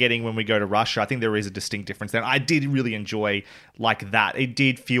what we're getting when we go to Russia. I think there is a distinct difference there. I did really enjoy, like, that. It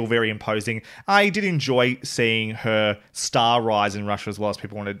did feel very imposing. I did enjoy seeing her star rise in Russia as well, as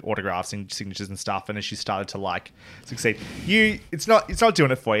people wanted autographs and signatures and stuff, and as she started to, like, succeed. It's not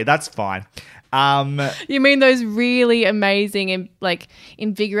doing it for you. That's fine. You mean those really amazing and, like,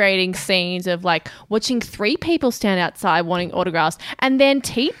 invigorating scenes of, like, watching 3 people stand outside wanting autographs and then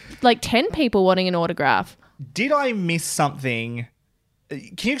 10 people wanting an autograph? Did I miss something? Can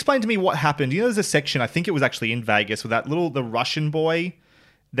you explain to me what happened? There's a section, I think it was actually in Vegas, with the Russian boy.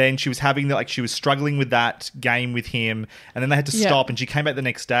 Then she was she was struggling with that game with him, and then they had to stop, and she came back the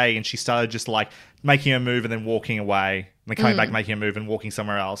next day and she started just, like, making a move and then walking away, and then coming back, making a move and walking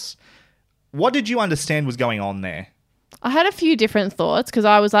somewhere else. What did you understand was going on there? I had a few different thoughts because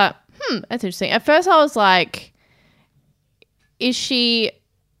I was like, that's interesting. At first I was like, is she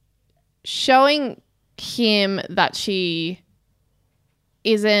showing him that she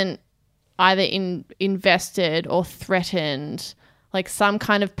isn't either invested or threatened, like some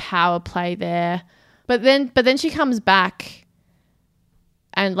kind of power play there? But then she comes back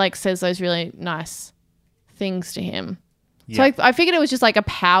and, like, says those really nice things to him. Yeah. So I figured it was just like a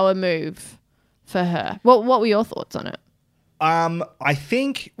power move for her. What were your thoughts on it? I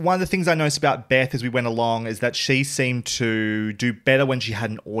think one of the things I noticed about Beth as we went along is that she seemed to do better when she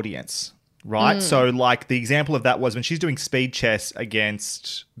had an audience, right? So, like, the example of that was when she's doing speed chess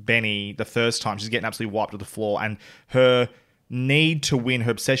against Benny the first time, she's getting absolutely wiped to the floor, and her need to win,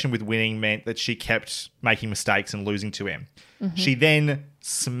 her obsession with winning meant that she kept making mistakes and losing to him. Mm-hmm. She then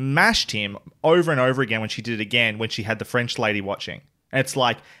smashed him over and over again when she did it again when she had the French lady watching. And it's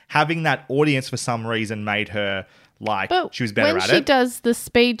like having that audience for some reason made her, like, she was better at it. When she does the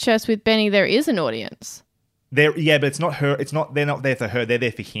speed chess with Benny, there is an audience. But it's not her. They're not there for her. They're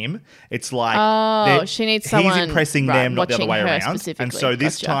there for him. It's like, she needs someone. He's impressing them, not the other way around. And so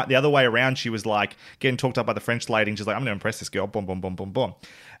this time, the other way around, she was, like, getting talked up by the French lady, and she's like, I'm going to impress this girl. Boom, boom, boom, boom, boom.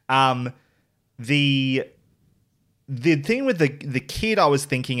 The thing with the kid, I was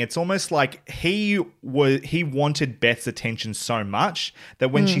thinking, it's almost like he wanted Beth's attention so much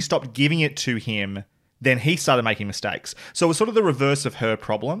that when she stopped giving it to him, then he started making mistakes. So it was sort of the reverse of her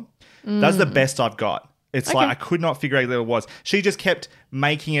problem. That's the best I've got. It's like I could not figure out what it was. She just kept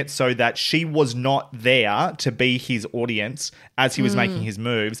making it so that she was not there to be his audience as he was making his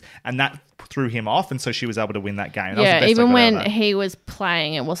moves, and that threw him off, and so she was able to win that game. That was even when he was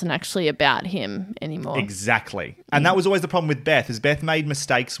playing, it wasn't actually about him anymore. Exactly. And that was always the problem with Beth, is Beth made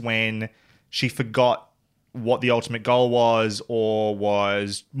mistakes when she forgot what the ultimate goal was, or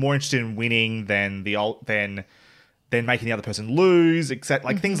was more interested in winning than than making the other person lose, except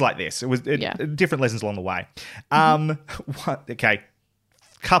like things like this. It was different lessons along the way. Okay,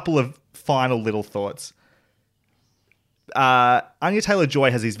 couple of final little thoughts. Anya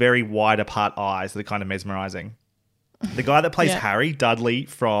Taylor-Joy has these very wide apart eyes that are kind of mesmerizing. The guy that plays Yeah. Harry, Dudley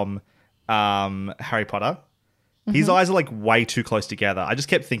from Harry Potter, his eyes are like way too close together. I just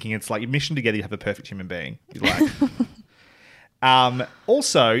kept thinking it's like, you mission together, you have a perfect human being. He's like...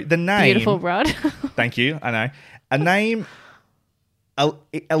 Also, the name... Beautiful, Rod. Thank you, I know. A name,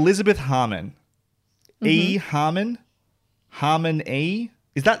 Elizabeth Harmon. E. Harmon? Harmon E?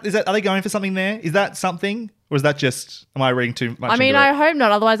 Is that? Are they going for something there? Is that something? Or is that just... Am I reading too much I mean, into it? I hope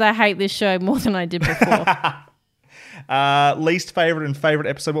not. Otherwise, I hate this show more than I did before. Least favourite and favourite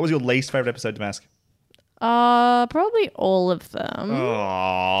episode. What was your least favourite episode, Damask? Probably all of them.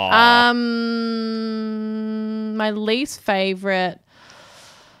 Aww. My least favorite,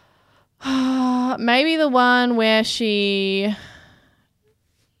 maybe the one where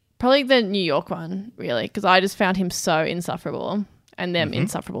probably the New York one, really, because I just found him so insufferable and them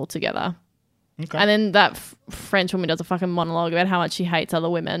insufferable together. Okay. And then that French woman does a fucking monologue about how much she hates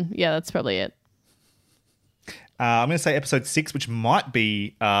other women. Yeah, that's probably it. I'm going to say episode 6, which might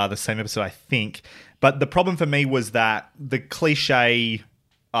be the same episode, I think. But the problem for me was that the cliche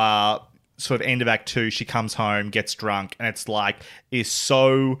sort of end of Act 2, she comes home, gets drunk, and it's like, is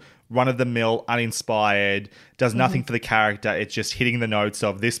so run-of-the-mill, uninspired, does nothing for the character. It's just hitting the notes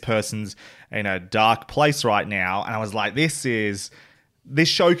of this person's in a dark place right now. And I was like, this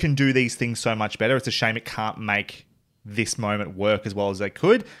show can do these things so much better. It's a shame it can't make this moment work as well as they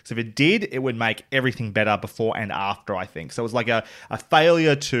could. So if it did, it would make everything better before and after, I think. So it was like a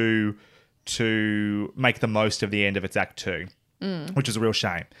failure to make the most of the end of its Act 2, which is a real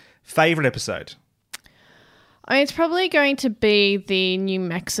shame. Favorite episode? I mean, it's probably going to be the New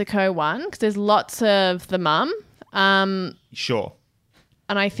Mexico one because there's lots of the mum. Sure.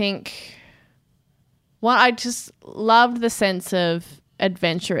 And I think I just loved the sense of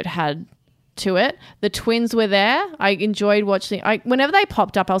adventure it had to it. The twins were there. I enjoyed watching. Whenever they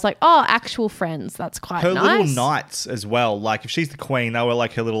popped up, I was like, "Oh, actual friends. That's quite her nice." Her little knights as well. Like if she's the queen, they were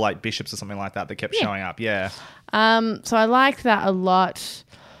like her little like bishops or something like that. That kept showing up. Yeah. So I liked that a lot.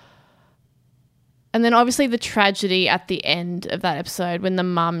 And then obviously the tragedy at the end of that episode when the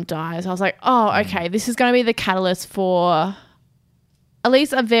mum dies. I was like, "Oh, okay. This is going to be the catalyst for at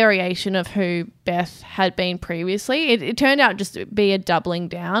least a variation of who Beth had been previously." It turned out just to be a doubling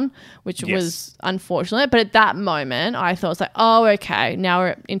down, which was unfortunate. But at that moment, I thought it was like, oh, okay, now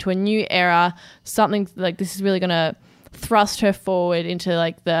we're into a new era. Something like this is really going to thrust her forward into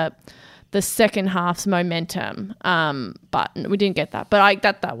like the second half's momentum. But we didn't get that. But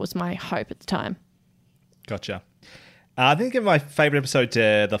that was my hope at the time. Gotcha. I think my favourite episode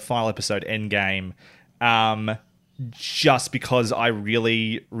to the final episode, Endgame, just because I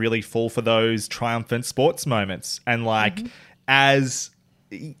really, really fall for those triumphant sports moments. And like, as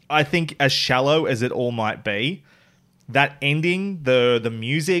I think as shallow as it all might be, that ending, the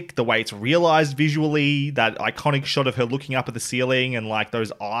music, the way it's realized visually, that iconic shot of her looking up at the ceiling and like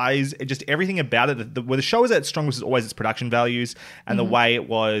those eyes, just everything about it, where the show is at its strongest is always its production values and the way it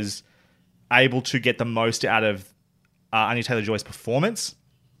was able to get the most out of Anya Taylor-Joy's performance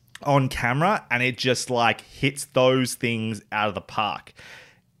on camera, and it just like hits those things out of the park.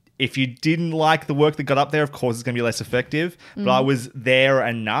 If you didn't like the work that got up there, of course it's going to be less effective, but I was there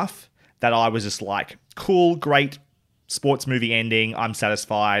enough that I was just like, cool, great sports movie ending. I'm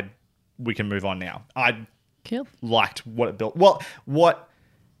satisfied. We can move on now. I liked what it built. Well,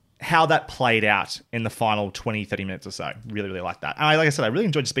 how that played out in the final 20, 30 minutes or so. Really, really liked that. And like I said, I really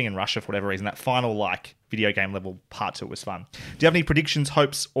enjoyed just being in Russia for whatever reason. That final like video game level part to it was fun. Do you have any predictions,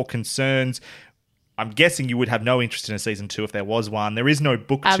 hopes, or concerns? I'm guessing you would have no interest in a season 2 if there was one. There is no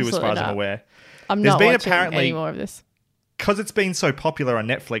book 2 as far as I'm aware. I'm not watching any more of this. Because it's been so popular on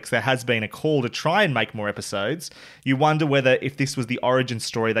Netflix, there has been a call to try and make more episodes. You wonder whether if this was the origin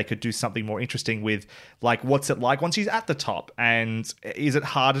story, they could do something more interesting with, like, what's it like once she's at the top? And is it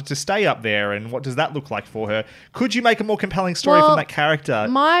harder to stay up there? And what does that look like for her? Could you make a more compelling story from that character?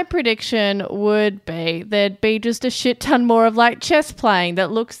 My prediction would be there'd be just a shit ton more of, like, chess playing that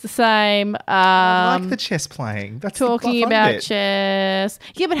looks the same. I like the chess playing. That's talking about chess.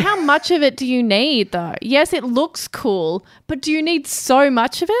 Yeah, but how much of it do you need, though? Yes, it looks cool, but do you need so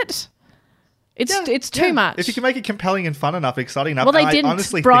much of it? It's too much. If you can make it compelling and fun enough, exciting enough. Well, they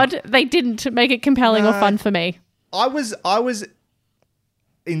didn't, Brod. They didn't make it compelling or fun for me. I was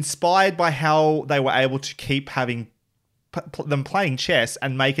inspired by how they were able to keep having them playing chess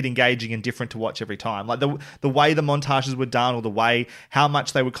and make it engaging and different to watch every time. Like the way the montages were done, or the way how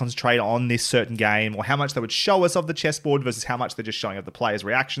much they would concentrate on this certain game, or how much they would show us of the chessboard versus how much they're just showing of the players'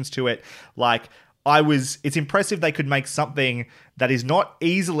 reactions to it. Like, it's impressive they could make something that is not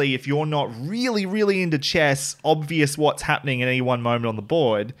easily, if you're not really, really into chess, obvious what's happening at any one moment on the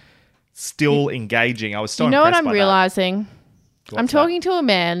board. still engaging. I was so You know what impressed I'm by realizing? that. I'm What's talking to a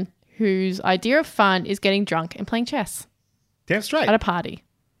man whose idea of fun is getting drunk and playing chess Damn straight. at a party.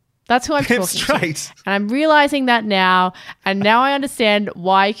 That's who I'm Damn talking straight. to. And I'm realizing that now. And now I understand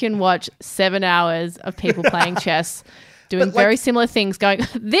why you can watch 7 hours of people playing chess, doing very similar things, going,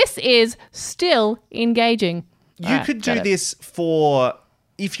 this is still engaging. You could do this for,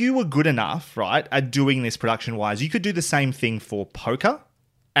 if you were good enough, right, at doing this production-wise, you could do the same thing for poker.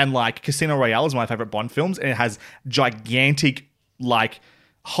 And like Casino Royale is my favorite Bond films, and it has gigantic, like,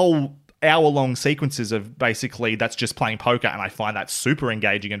 whole hour-long sequences of basically that's just playing poker, and I find that super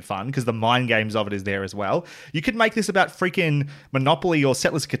engaging and fun because the mind games of it is there as well. You could make this about freaking Monopoly or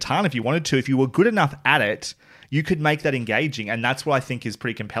Settlers of Catan if you wanted to. If you were good enough at it, you could make that engaging, and that's what I think is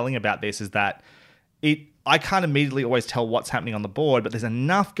pretty compelling about this, is that I can't immediately always tell what's happening on the board, but there's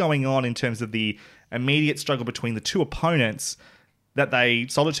enough going on in terms of the immediate struggle between the two opponents that they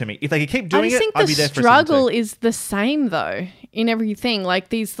sold it to me. If they could keep doing it, I'd be there for season 2. I think the struggle is the same, though, in everything. Like,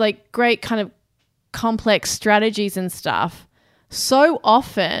 these, like, great kind of complex strategies and stuff. So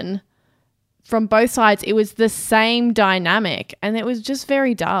often, from both sides, it was the same dynamic, and it was just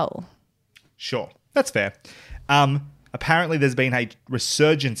very dull. Sure. That's fair. Apparently, there's been a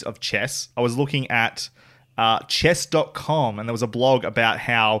resurgence of chess. I was looking at chess.com, and there was a blog about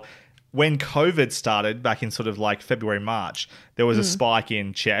how when COVID started back in sort of like February, March, there was a spike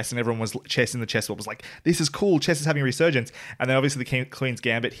in chess, and everyone was chess in the chess world was like, this is cool, chess is having a resurgence. And then obviously the Queen's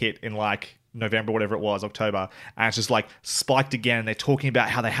Gambit hit in like November, whatever it was, October, and it's just like spiked again. And they're talking about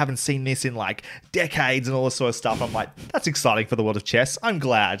how they haven't seen this in like decades and all this sort of stuff. I'm like, that's exciting for the world of chess. I'm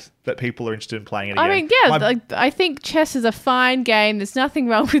glad that people are interested in playing it again. I mean, yeah, I think chess is a fine game. There's nothing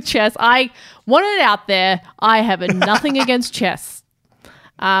wrong with chess. I want it out there. I have nothing against chess.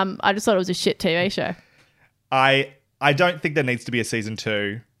 I just thought it was a shit TV show. I don't think there needs to be a season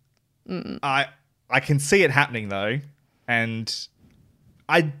 2. I can see it happening though, and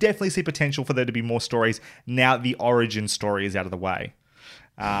I definitely see potential for there to be more stories now that the origin story is out of the way.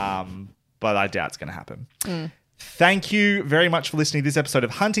 But I doubt it's going to happen. Thank you very much for listening to this episode of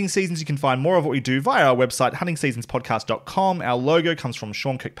Hunting Seasons. You can find more of what we do via our website, huntingseasonspodcast.com. Our logo comes from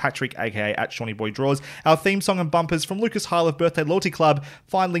Sean Kirkpatrick, aka at Shawnee Boy Draws. Our theme song and bumpers from Lucas Heil of Birthday Loyalty Club.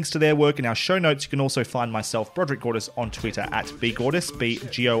 Find links to their work in our show notes. You can also find myself, Broderick Gordis, on Twitter at bgordis,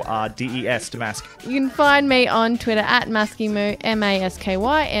 BGORDES, Damask. You can find me on Twitter at Maskymoo,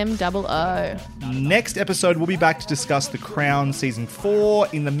 MASKYMOO. Next episode, we'll be back to discuss The Crown Season 4.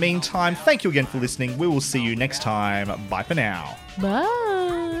 In the meantime, thank you again for listening. We will see you next time. Bye for now.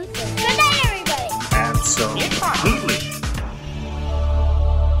 Bye. Good night, everybody. Absolutely.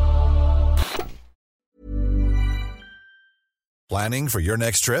 Planning for your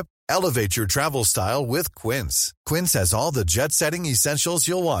next trip? Elevate your travel style with Quince. Quince has all the jet-setting essentials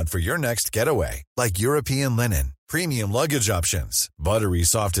you'll want for your next getaway, like European linen, premium luggage options, buttery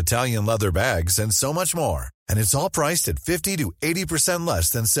soft Italian leather bags, and so much more. And it's all priced at 50 to 80% less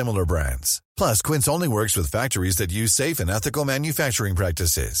than similar brands. Plus, Quince only works with factories that use safe and ethical manufacturing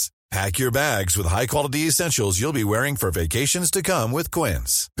practices. Pack your bags with high-quality essentials you'll be wearing for vacations to come with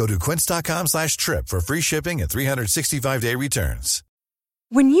Quince. Go to quince.com/trip for free shipping and 365-day returns.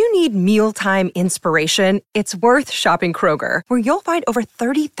 When you need mealtime inspiration, it's worth shopping Kroger, where you'll find over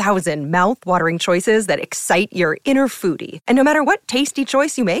 30,000 mouth-watering choices that excite your inner foodie. And no matter what tasty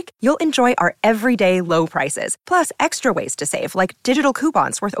choice you make, you'll enjoy our everyday low prices, plus extra ways to save, like digital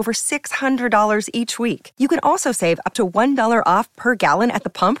coupons worth over $600 each week. You can also save up to $1 off per gallon at the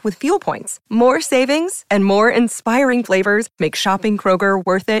pump with fuel points. More savings and more inspiring flavors make shopping Kroger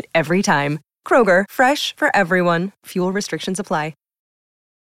worth it every time. Kroger, fresh for everyone. Fuel restrictions apply.